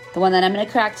 The one that I'm going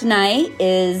to crack tonight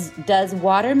is Does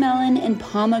Watermelon and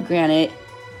Pomegranate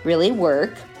Really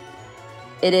Work?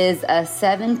 It is a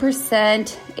 7%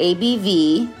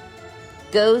 ABV.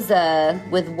 Goes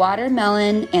with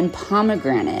watermelon and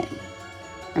pomegranate.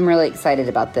 I'm really excited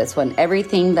about this one.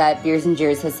 Everything that Beers and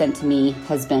Jeers has sent to me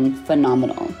has been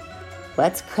phenomenal.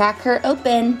 Let's crack her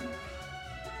open.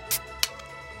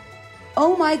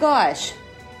 Oh my gosh.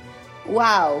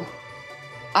 Wow.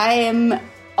 I am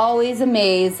always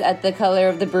amazed at the color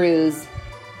of the brews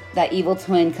that Evil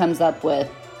Twin comes up with.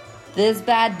 This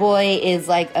bad boy is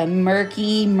like a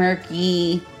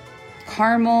murky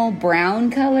caramel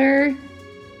brown color.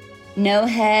 No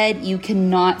head. You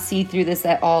cannot see through this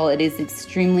at all. It is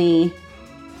extremely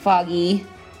foggy.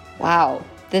 Wow.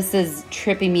 This is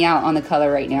tripping me out on the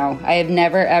color right now. I have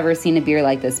never ever seen a beer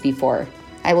like this before.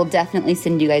 I will definitely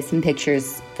send you guys some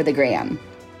pictures for the gram.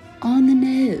 On the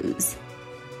nose.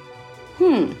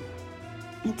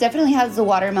 It definitely has the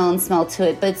watermelon smell to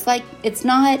it, but it's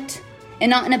not,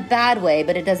 and not in a bad way,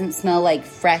 but it doesn't smell like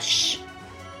fresh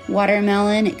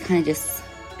watermelon. It kind of just,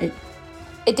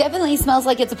 it definitely smells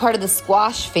like it's a part of the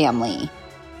squash family.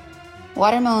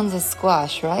 Watermelon's a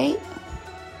squash, right?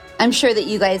 I'm sure that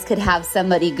you guys could have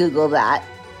somebody Google that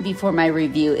before my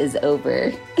review is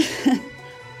over.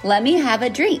 Let me have a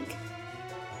drink.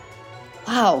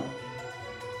 Wow.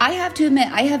 I have to admit,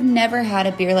 I have never had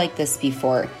a beer like this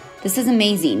before. This is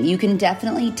amazing. You can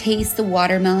definitely taste the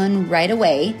watermelon right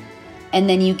away, and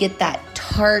then you get that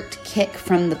tart kick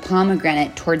from the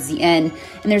pomegranate towards the end.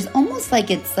 And there's almost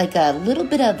like it's like a little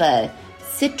bit of a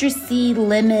citrusy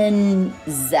lemon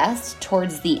zest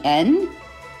towards the end.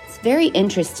 It's very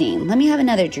interesting. Let me have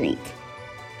another drink.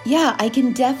 Yeah, I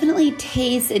can definitely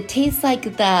taste, it tastes like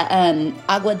the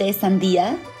agua de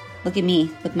sandia. Look at me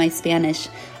with my Spanish.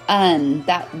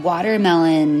 That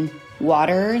watermelon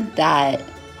water that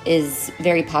is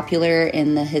very popular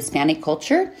in the Hispanic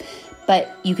culture.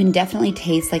 But you can definitely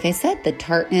taste, like I said, the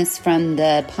tartness from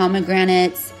the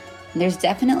pomegranates. There's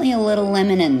definitely a little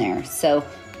lemon in there. So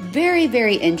very,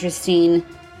 very interesting.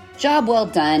 Job well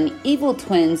done. Evil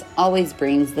Twins always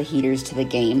brings the heaters to the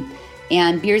game.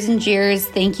 And Beers and Jeers,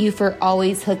 thank you for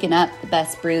always hooking up the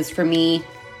best brews for me.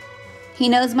 He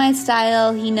knows my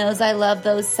style. He knows I love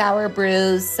those sour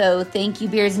brews. So thank you,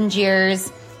 Beers and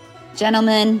Jeers.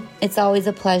 Gentlemen, it's always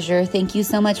a pleasure. Thank you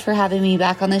so much for having me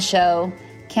back on the show.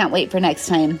 Can't wait for next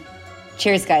time.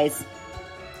 Cheers, guys.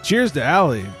 Cheers to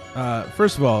Allie.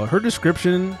 First of all, her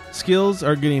description skills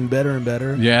are getting better and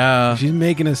better. Yeah. She's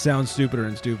making us sound stupider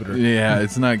and stupider. Yeah,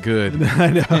 it's not good. I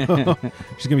know.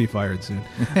 She's going to be fired soon.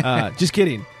 Just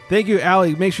kidding. Thank you,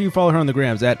 Allie. Make sure you follow her on the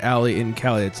grams at Allie in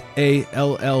Cali. It's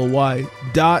ALLY.IN.CALLY.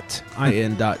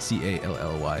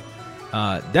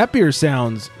 That beer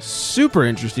sounds super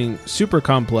interesting, super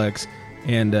complex,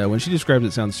 and when she describes it,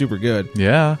 it sounds super good.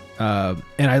 Yeah.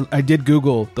 And I did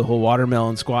Google the whole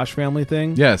watermelon squash family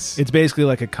thing. Yes. It's basically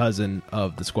like a cousin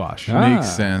of the squash.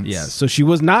 Makes sense. Yeah, so she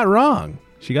was not wrong.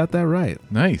 She got that right.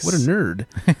 Nice. What a nerd.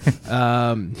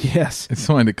 Yes. I just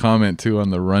wanted to comment, too, on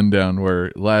the rundown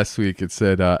where last week it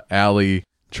said Allie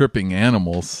tripping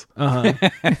animals. And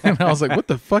I was like, what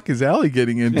the fuck is Allie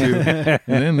getting into?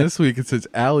 And then this week it says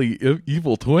Allie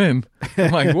Evil Twin.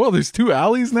 I'm like, whoa, there's two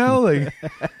Allies now? Like,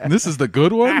 this is the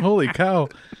good one? Holy cow.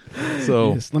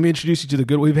 So yes, let me introduce you to the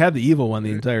good. We've had the evil one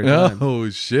the entire time. Oh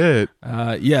shit.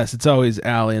 Yes, it's always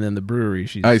Allie and then the brewery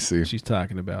she's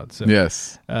talking about. So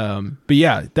yes. But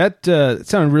yeah, that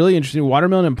sounded really interesting.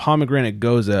 Watermelon and pomegranate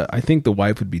goza. I think the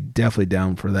wife would be definitely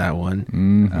down for that one.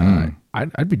 Mm-hmm.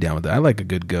 I'd be down with that. I like a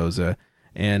good goza.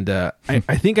 And I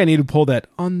think I need to pull that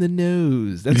on the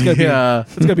nose. That's gotta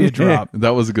be a drop.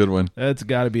 That was a good one. That's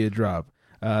gotta be a drop.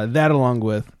 That along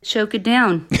with choke it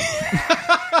down.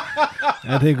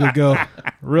 I think we go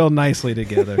real nicely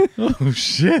together. Oh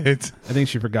shit! I think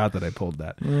she forgot that I pulled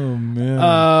that. Oh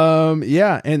man.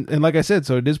 Yeah, and like I said,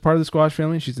 so it is part of the squash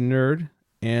family. She's a nerd,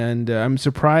 and I'm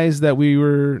surprised that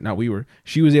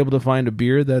she was able to find a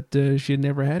beer that she had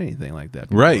never had anything like that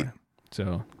before. Right.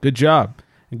 So good job,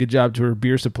 and good job to her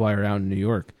beer supplier out in New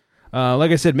York.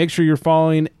 Like I said, make sure you're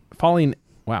following. Haven't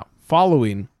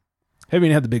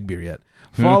even had the big beer yet.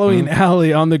 Following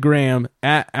Allie on the gram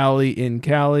at Allie in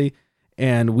Cali,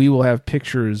 and we will have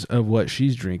pictures of what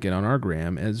she's drinking on our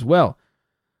gram as well.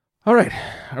 All right,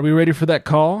 are we ready for that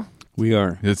call? We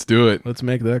are. Let's do it. Let's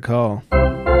make that call.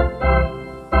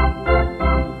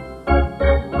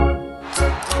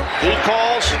 He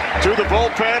calls to the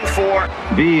bullpen for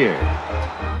beer.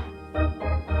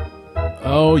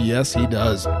 Oh, yes, he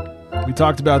does. We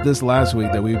talked about this last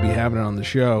week that we would be having it on the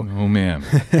show. Oh, man.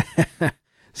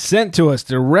 Sent to us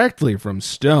directly from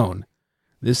Stone.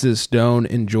 This is Stone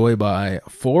Enjoy by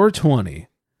 420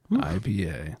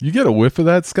 IPA. You get a whiff of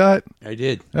that, Scott? I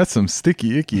did. That's some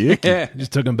sticky, icky.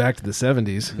 Just took him back to the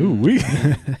 70s. Ooh, we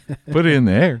put it in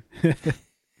the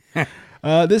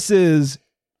air. This is,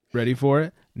 ready for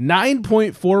it,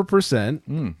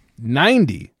 9.4%,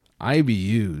 90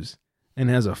 IBUs, and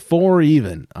has a 4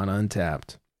 even on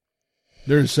Untapped.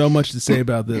 There's so much to say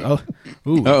about this. Oh,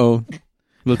 Uh-oh. A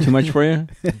little too much for you?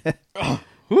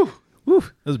 Woo.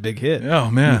 That was a big hit.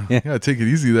 Oh, man. You gotta take it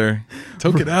easy there.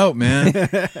 Toke it out, man.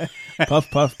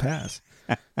 Puff, puff, pass.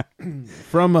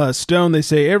 From Stone, they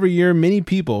say, every year, many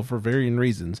people, for varying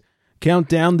reasons, count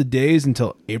down the days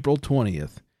until April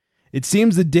 20th. It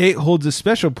seems the date holds a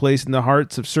special place in the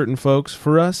hearts of certain folks.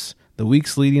 For us, the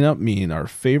weeks leading up mean our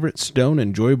favorite Stone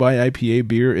and Joy by IPA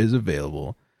beer is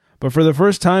available. But for the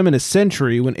first time in a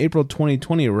century, when April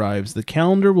 2020 arrives, the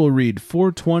calendar will read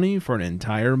 420 for an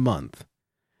entire month.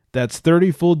 That's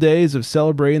 30 full days of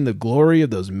celebrating the glory of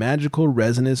those magical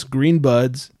resinous green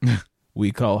buds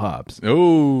we call hops.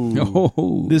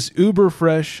 Oh. This uber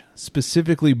fresh,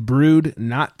 specifically brewed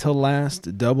not to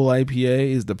last double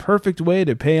IPA is the perfect way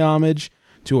to pay homage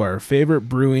to our favorite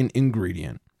brewing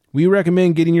ingredient. We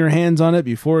recommend getting your hands on it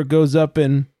before it goes up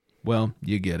in, well,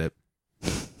 you get it.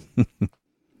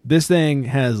 This thing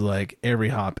has like every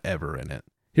hop ever in it.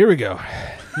 Here we go.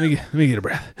 Let me get a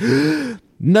breath.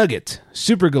 Nugget,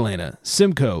 Super Galena,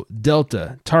 Simcoe,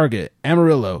 Delta, Target,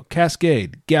 Amarillo,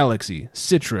 Cascade, Galaxy,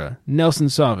 Citra, Nelson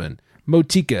Sauvin,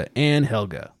 Motica, and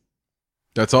Helga.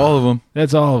 That's all of them.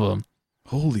 That's all of them.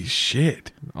 Holy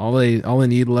shit. All they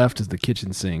need left is the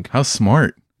kitchen sink. How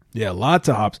smart. Yeah, lots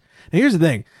of hops. Now here's the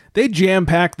thing. They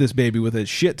jam-packed this baby with a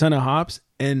shit ton of hops,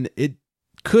 and it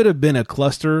could have been a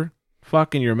cluster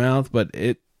fuck in your mouth, but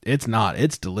it's not.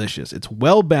 It's delicious. It's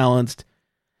well-balanced.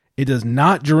 It does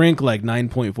not drink like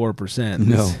 9.4%.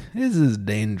 No. This is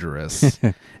dangerous.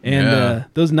 And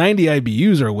those 90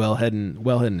 IBUs are well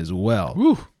hidden as well.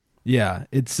 Woo. Yeah,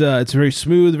 it's very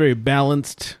smooth, very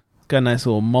balanced. Got a nice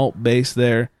little malt base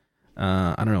there.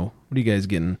 I don't know. What are you guys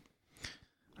getting?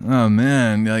 Oh,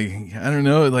 man. Like, I don't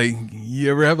know. Like,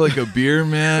 you ever have like a beer,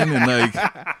 man? And like,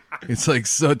 it's like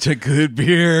such a good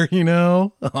beer, you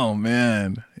know? Oh,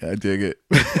 man. I dig it.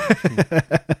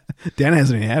 Dan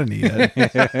hasn't even had any yet.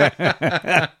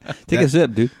 Take a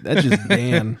sip, dude. That's just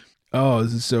Dan. Oh,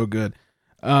 this is so good.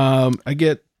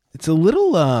 It's a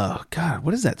little, God,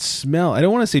 what does that smell? I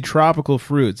don't want to say tropical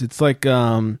fruits. It's like,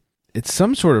 it's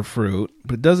some sort of fruit,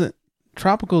 but it doesn't,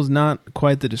 tropical is not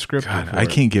quite the descriptor. God, for I it.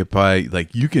 can't get by.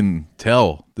 Like, you can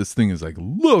tell this thing is like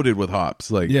loaded with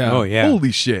hops. Like, Yeah. Oh, yeah.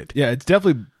 holy shit. Yeah, it's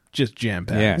definitely just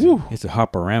jam-packed. Yeah. It's a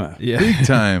hoporama. Yeah. Big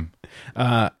time.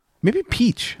 Maybe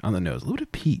peach on the nose. A little bit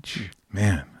of peach.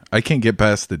 Man, I can't get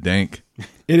past the dank.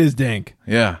 It is dank.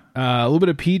 Yeah. A little bit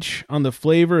of peach on the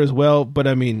flavor as well, but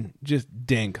I mean, just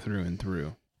dank through and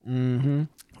through. Mm-hmm.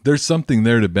 There's something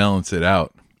there to balance it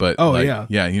out. But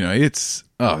yeah, you know, it's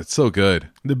so good.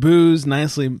 The booze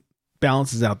nicely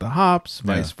balances out the hops,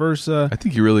 vice versa. I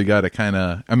think you really got to kind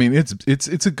of, I mean,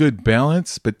 it's a good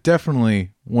balance, but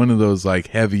definitely one of those like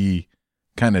heavy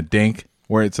kind of dank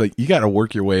where it's like you got to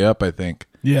work your way up, I think.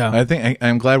 Yeah. I think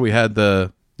I'm glad we had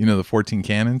the 14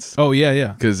 cannons. Oh,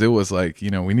 yeah. Because it was like,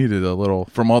 we needed a little,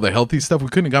 from all the healthy stuff. We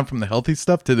couldn't have gone from the healthy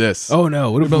stuff to this. Oh, no.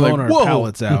 It would have blown our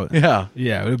palates out. Yeah.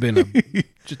 Yeah, it would have been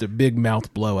just a big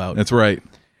mouth blowout. That's right.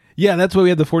 Yeah, that's why we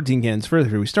had the 14 cannons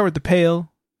further. We start with the pale,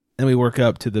 and we work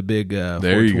up to the big 420.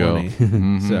 There you go.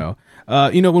 Mm-hmm. So,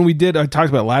 when we did, I talked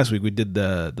about last week, we did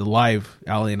the live,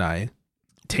 Allie and I,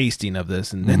 tasting of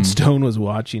this, and then Stone was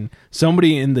watching.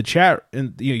 Somebody in the chat,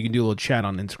 and you can do a little chat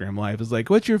on Instagram Live, is like,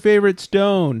 what's your favorite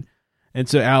Stone? And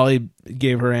so Allie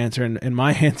gave her answer, and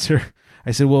my answer,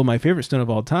 I said, well, my favorite Stone of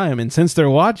all time, and since they're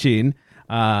watching,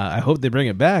 I hope they bring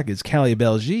it back, is Cali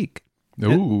Belgique.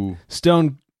 Ooh.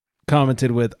 Stone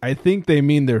commented with, I think they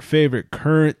mean their favorite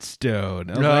current Stone.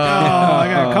 I was like, I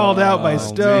got called out by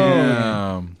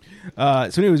Stone.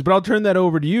 So anyways, but I'll turn that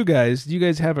over to you guys. Do you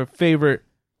guys have a favorite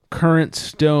current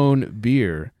Stone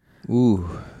beer? Ooh.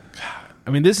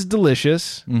 I mean, this is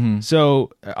delicious. Mm-hmm.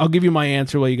 So I'll give you my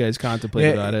answer while you guys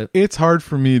contemplate about it. It's hard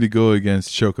for me to go against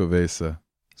Chocovesa.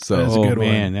 So That's a good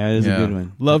man, one. that is a good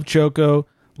one. Love Choco.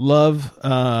 Love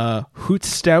Hoot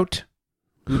Stout.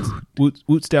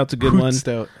 Hoot Stout's a good one.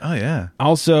 Stout. Oh, yeah.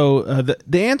 Also,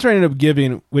 the answer I ended up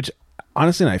giving, which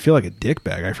honestly, I feel like a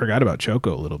dickbag. I forgot about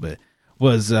Choco a little bit.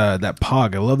 Was that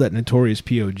Pog. I love that Notorious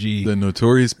POG. The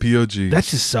Notorious POG. That's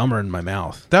just summer in my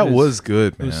mouth. That was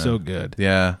good, man. It was so good.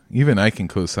 Yeah. Even I can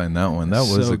co-sign that one. That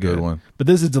was so a good one. But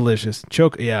this is delicious.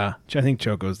 Choco, yeah. I think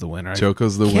Choco's the winner.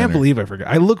 Choco's the winner. Can't believe I forgot.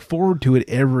 I look forward to it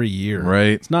every year. Right.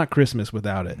 It's not Christmas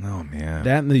without it. Oh, man.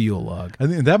 That and the Yule log. I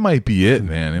think that might be it,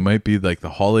 man. It might be like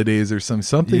the holidays or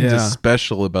something just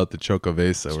special about the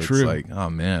Chocovesa. It's true. like,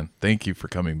 oh, man, thank you for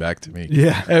coming back to me.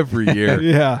 Yeah. Every year.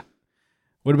 Yeah.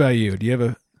 What about you? Do you have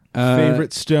a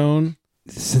favorite Stone?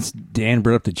 since Dan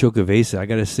brought up the Chocovesa, I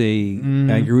gotta say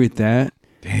I agree with that.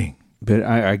 Dang. But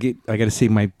I gotta say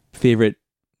my favorite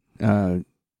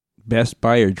Best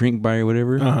Buy or Drink Buy or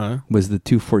whatever was the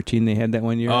 214 they had that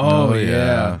one year. Oh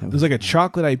yeah. It was like a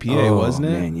chocolate IPA, wasn't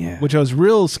it? Man, yeah. Which I was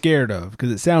real scared of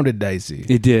because it sounded dicey.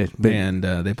 It did, but and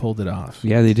they pulled it off.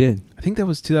 Yeah, they did. I think that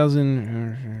was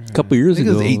 2000. A couple years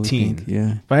ago. It was 18.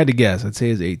 Yeah. If I had to guess, I'd say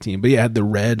it was 18. But yeah, it had the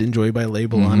red Enjoy by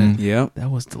label on it. Yeah. That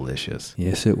was delicious.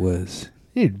 Yes, it was.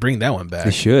 You need to bring that one back.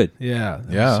 They should. Yeah.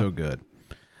 That was so good.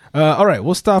 All right,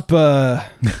 we'll stop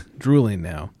drooling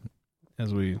now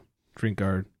as we drink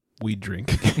our weed drink.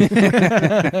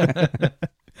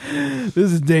 This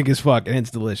is dank as fuck, and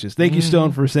it's delicious. Thank you,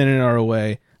 Stone, for sending it our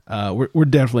way. We're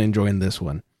definitely enjoying this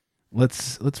one.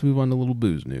 Let's move on to a little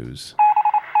booze news.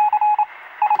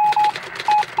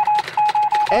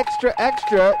 Extra,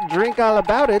 extra, drink all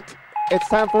about it. It's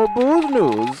time for booze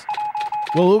news.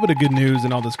 Well, a little bit of good news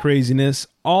in all this craziness.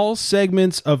 All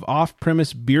segments of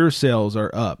off-premise beer sales are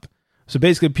up. So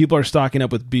basically, people are stocking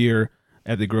up with beer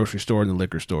at the grocery store and the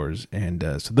liquor stores. And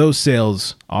so those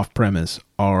sales off-premise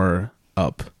are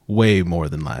up way more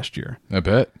than last year. I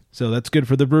bet. So that's good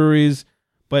for the breweries.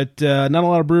 But not a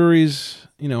lot of breweries,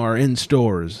 are in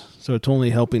stores. So it's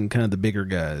only helping kind of the bigger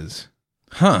guys.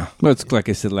 Huh. Well, it's like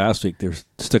I said last week. They're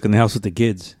stuck in the house with the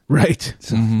kids. Right.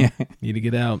 So, Need to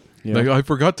get out. Yeah. Like, I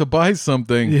forgot to buy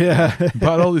something. Yeah.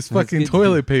 Bought all this fucking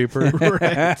toilet paper.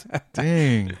 Right.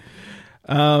 Dang.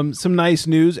 Some nice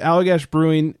news. Allagash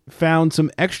Brewing found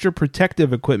some extra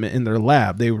protective equipment in their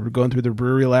lab. They were going through their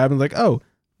brewery lab and like, oh,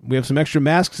 we have some extra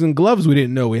masks and gloves we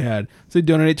didn't know we had. So they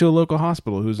donated to a local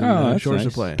hospital who's in short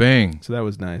supply. Bang. So that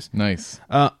was nice. Nice.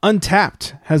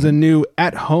 Untapped has a new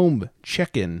at-home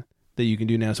check-in that you can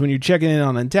do now. So when you're checking in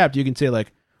on Untapped, you can say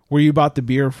like where you bought the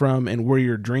beer from and where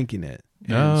you're drinking it.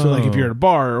 And so like if you're at a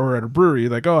bar or at a brewery, you're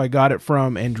like, oh, I got it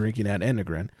from and drinking at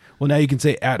Enegren. Well, now you can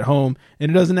say at home,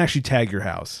 and it doesn't actually tag your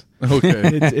house.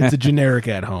 Okay. It's a generic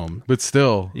at home. But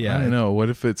still, yeah. I don't know. What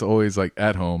if it's always like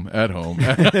at home, at home?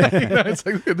 It's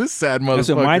like, look at this sad motherfucker. That's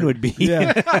what mine would be.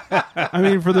 Yeah. I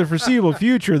mean, for the foreseeable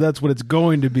future, that's what it's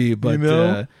going to be.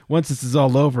 But once this is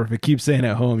all over, if it keeps saying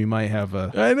at home, you might have a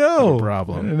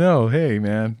problem. I know. Hey,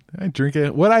 man, I drink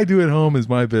it. What I do at home is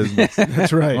my business.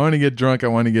 That's right. I want to get drunk. I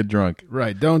want to get drunk.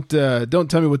 Right. Don't tell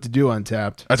me what to do,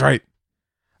 Untapped. That's right.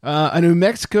 A New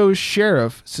Mexico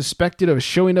sheriff suspected of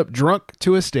showing up drunk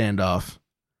to a standoff.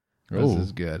 This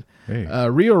is good. Hey.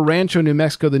 Rio Rancho, New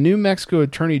Mexico. The New Mexico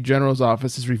Attorney General's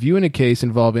office is reviewing a case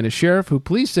involving a sheriff who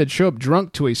police said showed up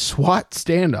drunk to a SWAT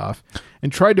standoff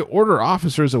and tried to order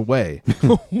officers away.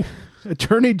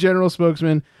 Attorney General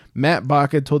spokesman Matt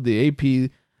Baca told the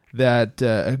AP that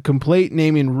a complaint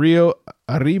naming Rio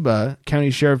Arriba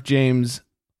County Sheriff James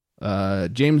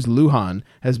Lujan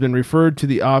has been referred to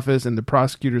the office and the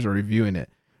prosecutors are reviewing it.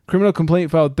 Criminal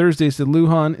complaint filed Thursday said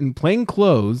Lujan, in plain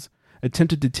clothes,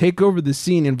 attempted to take over the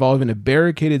scene involving a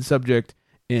barricaded subject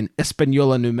in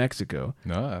Espanola, New Mexico.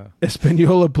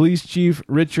 Espanola Police Chief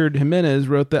Richard Jimenez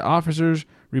wrote that officers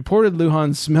reported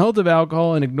Lujan smelled of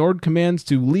alcohol and ignored commands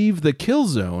to leave the kill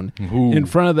zone in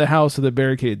front of the house of the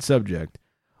barricaded subject.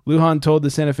 Lujan told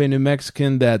the Santa Fe New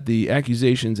Mexican that the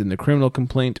accusations in the criminal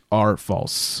complaint are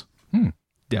false.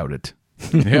 Doubt it.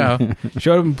 Yeah.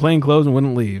 Showed up in plain clothes and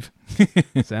wouldn't leave.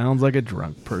 Sounds like a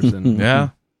drunk person. Yeah.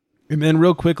 And then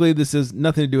real quickly, this has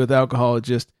nothing to do with alcohol. It's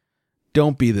just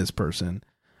don't be this person.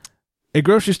 A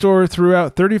grocery store threw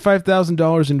out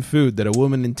 $35,000 in food that a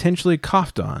woman intentionally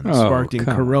coughed on, sparking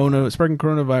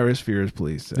coronavirus fears,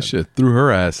 police said. This shit threw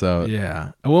her ass out.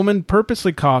 Yeah. A woman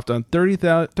purposely coughed on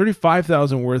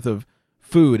 $35,000 worth of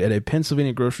food at a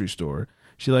Pennsylvania grocery store.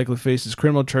 She likely faces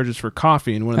criminal charges for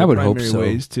coughing, one of the primary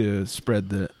ways to spread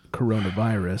the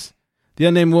coronavirus. The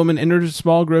unnamed woman entered a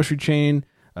small grocery chain,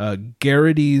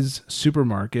 Garrity's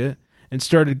Supermarket, and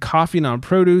started coughing on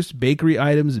produce, bakery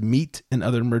items, meat, and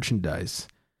other merchandise.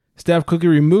 Staff quickly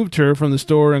removed her from the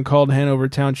store and called Hanover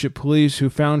Township Police, who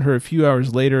found her a few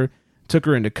hours later, took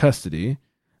her into custody.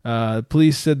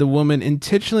 Police said the woman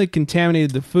intentionally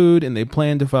contaminated the food, and they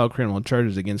plan to file criminal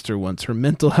charges against her once her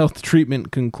mental health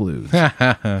treatment concludes.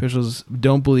 Officials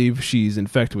don't believe she's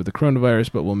infected with the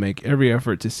coronavirus, but will make every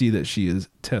effort to see that she is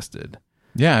tested.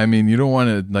 Yeah, I mean, you don't want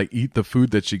to like eat the food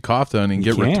that she coughed on and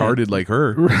get retarded like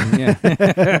her.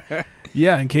 Yeah.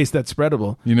 Yeah, in case that's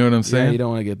spreadable. You know what I'm saying? Yeah, you don't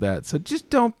want to get that. So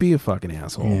just don't be a fucking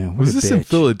asshole. Yeah, was this in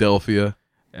Philadelphia?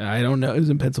 I don't know. It was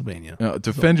in Pennsylvania.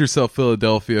 Defend yourself,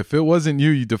 Philadelphia. If it wasn't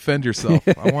you, you defend yourself.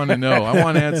 I want to know. I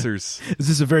want answers. Is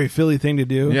this a very Philly thing to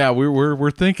do? Yeah,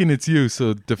 we're thinking it's you,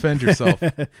 so defend yourself.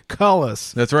 Call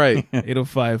us. That's right.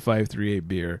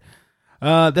 805-538-BEER.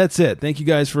 That's it. Thank you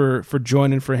guys for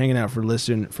joining, for hanging out, for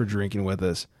listening, for drinking with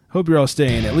us. Hope you're all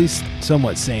staying at least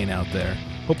somewhat sane out there.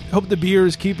 Hope the beer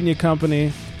is keeping you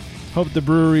company. Hope the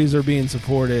breweries are being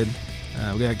supported.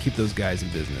 We got to keep those guys in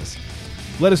business.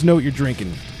 Let us know what you're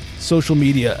drinking. Social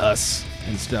media us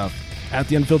and stuff. At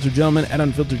The Unfiltered Gentleman, at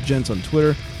Unfiltered Gents on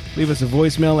Twitter. Leave us a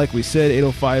voicemail, like we said,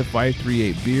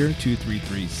 805-538-BEER,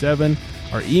 2337.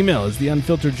 Our email is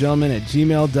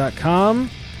theunfilteredgentleman@gmail.com.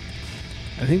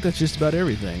 I think that's just about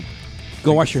everything.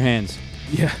 Go wash your hands.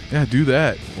 Yeah. Yeah, do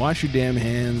that. Wash your damn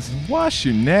hands. Wash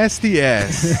your nasty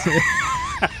ass.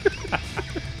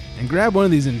 And grab one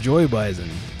of these Enjoy Bison.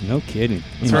 No kidding.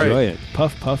 That's Enjoy right. it.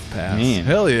 Puff, puff, pass. Man.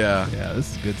 Hell yeah. Yeah,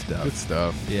 this is good stuff. Good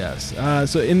stuff. Yes.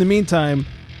 So in the meantime,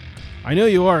 I know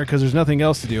you are because there's nothing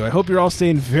else to do. I hope you're all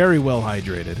staying very well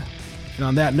hydrated. And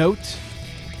on that note,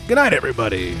 good night,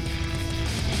 everybody.